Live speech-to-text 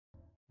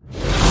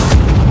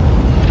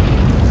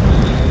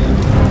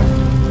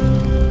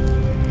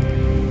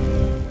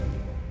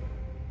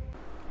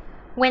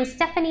Gwen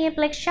Stefani and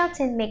Blake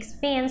Shelton makes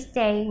fans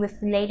stay with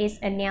the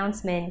latest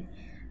announcement.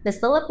 The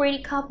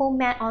celebrity couple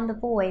met on The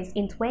Voice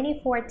in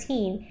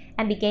 2014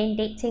 and began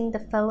dating the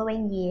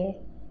following year.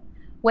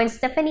 Gwen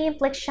Stefani and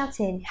Blake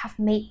Shelton have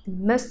made the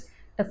most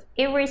of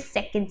every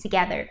second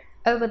together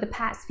over the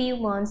past few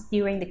months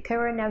during the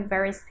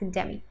coronavirus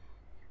pandemic.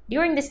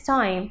 During this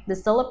time, the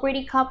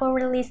celebrity couple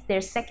released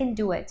their second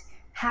duet,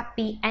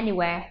 Happy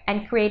Anywhere,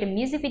 and created a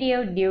music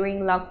video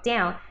during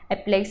lockdown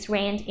at Blake's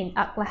ranch in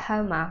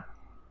Oklahoma.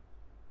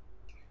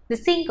 The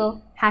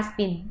single has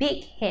been a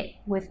big hit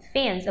with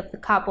fans of the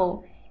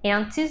couple,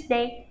 and on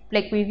Tuesday,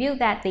 Blake revealed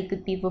that they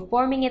could be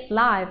performing it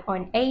live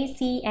on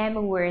ACM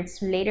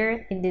Awards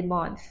later in the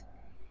month.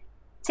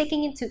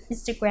 Taking it to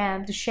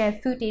Instagram to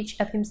share footage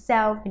of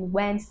himself and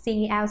Gwen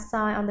singing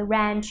outside on the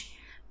ranch,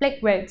 Blake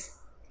wrote,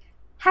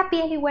 "Happy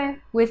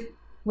Anywhere with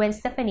Gwen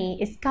Stefani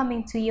is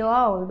coming to you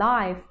all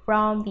live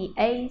from the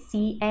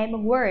ACM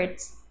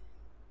Awards.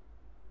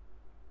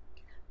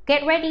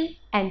 Get ready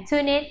and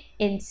tune it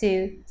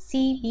into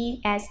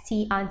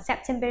CBST on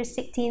September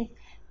 16th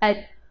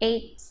at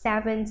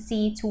 8/7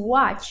 to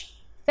watch."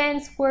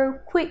 Fans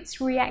were quick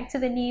to react to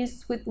the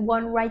news with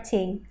one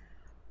writing,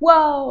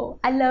 "Whoa,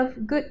 I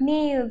love good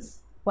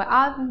news,"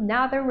 while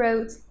another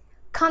wrote,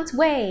 "Can't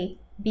wait,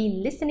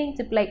 been listening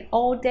to Blake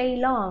all day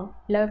long,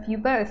 love you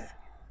both."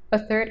 A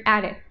third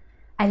added,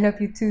 "I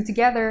love you two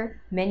together,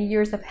 many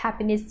years of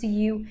happiness to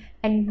you,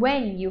 and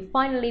when you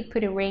finally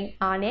put a ring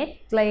on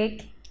it,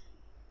 Blake."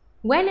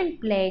 Gwen and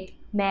Blake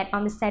met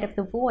on the set of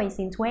The Voice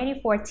in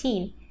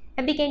 2014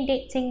 and began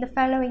dating the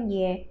following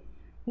year.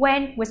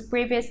 Gwen was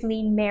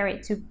previously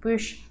married to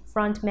Bush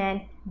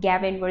frontman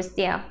Gavin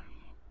Rossdale,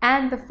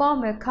 and the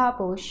former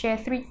couple share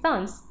 3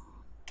 sons,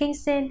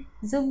 Kingston,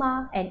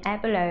 Zuma, and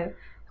Apollo,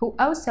 who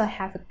also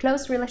have a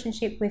close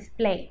relationship with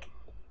Blake.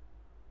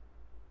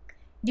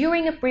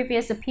 During a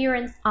previous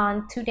appearance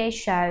on Today's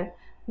Show,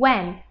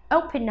 Gwen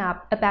opened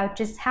up about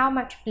just how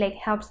much Blake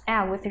helps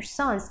out with her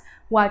sons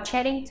while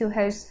chatting to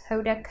host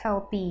Hoda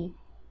Kotb.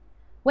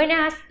 When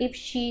asked if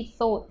she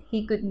thought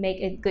he could make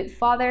a good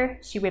father,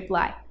 she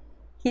replied,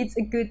 "He's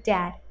a good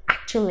dad,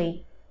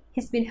 actually.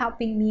 He's been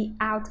helping me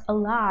out a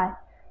lot.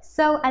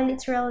 So I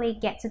literally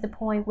get to the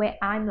point where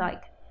I'm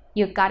like,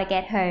 you gotta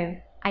get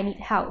home. I need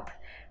help.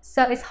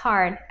 So it's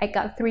hard. I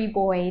got 3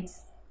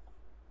 boys."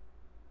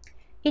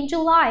 In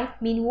July,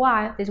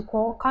 meanwhile, the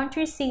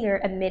country singer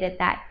admitted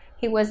that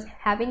he was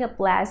having a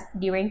blast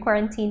during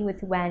quarantine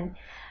with Gwen,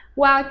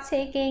 while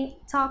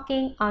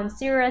talking on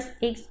Sirius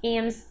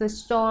XM's The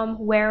Storm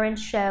Warren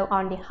show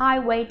on the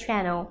Highway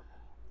Channel.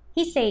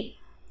 He said,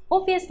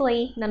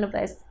 "Obviously, none of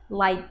us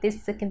like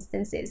these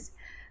circumstances,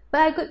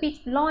 but I could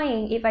be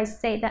lying if I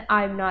say that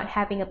I'm not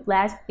having a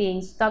blast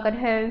being stuck at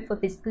home for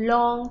this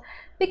long,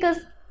 because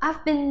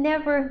I've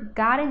never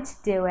gotten to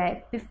do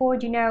it before,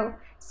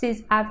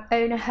 since I've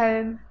owned a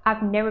home,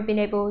 I've never been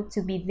able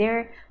to be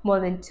there more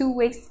than 2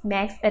 weeks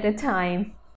max at a time."